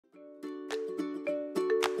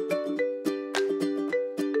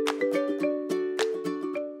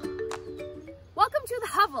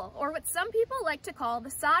hovel, or what some people like to call the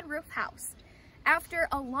sod roof house. After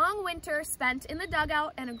a long winter spent in the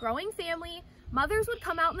dugout and a growing family, mothers would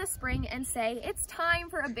come out in the spring and say it's time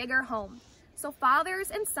for a bigger home. So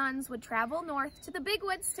fathers and sons would travel north to the big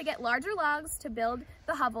woods to get larger logs to build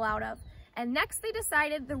the hovel out of. And next they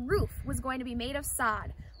decided the roof was going to be made of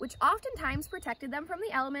sod, which oftentimes protected them from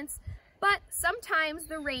the elements, but sometimes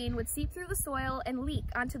the rain would seep through the soil and leak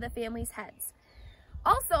onto the family's heads.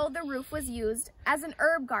 Also, the roof was used as an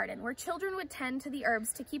herb garden where children would tend to the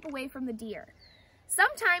herbs to keep away from the deer.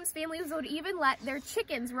 Sometimes families would even let their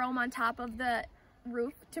chickens roam on top of the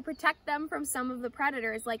roof to protect them from some of the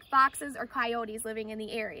predators like foxes or coyotes living in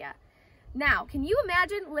the area. Now, can you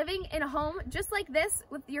imagine living in a home just like this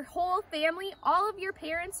with your whole family, all of your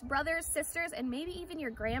parents, brothers, sisters, and maybe even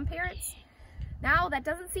your grandparents? Now, that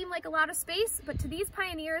doesn't seem like a lot of space, but to these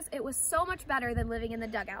pioneers, it was so much better than living in the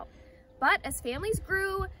dugout. But as families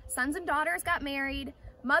grew, sons and daughters got married,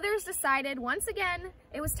 mothers decided once again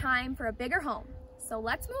it was time for a bigger home. So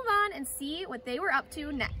let's move on and see what they were up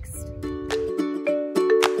to next.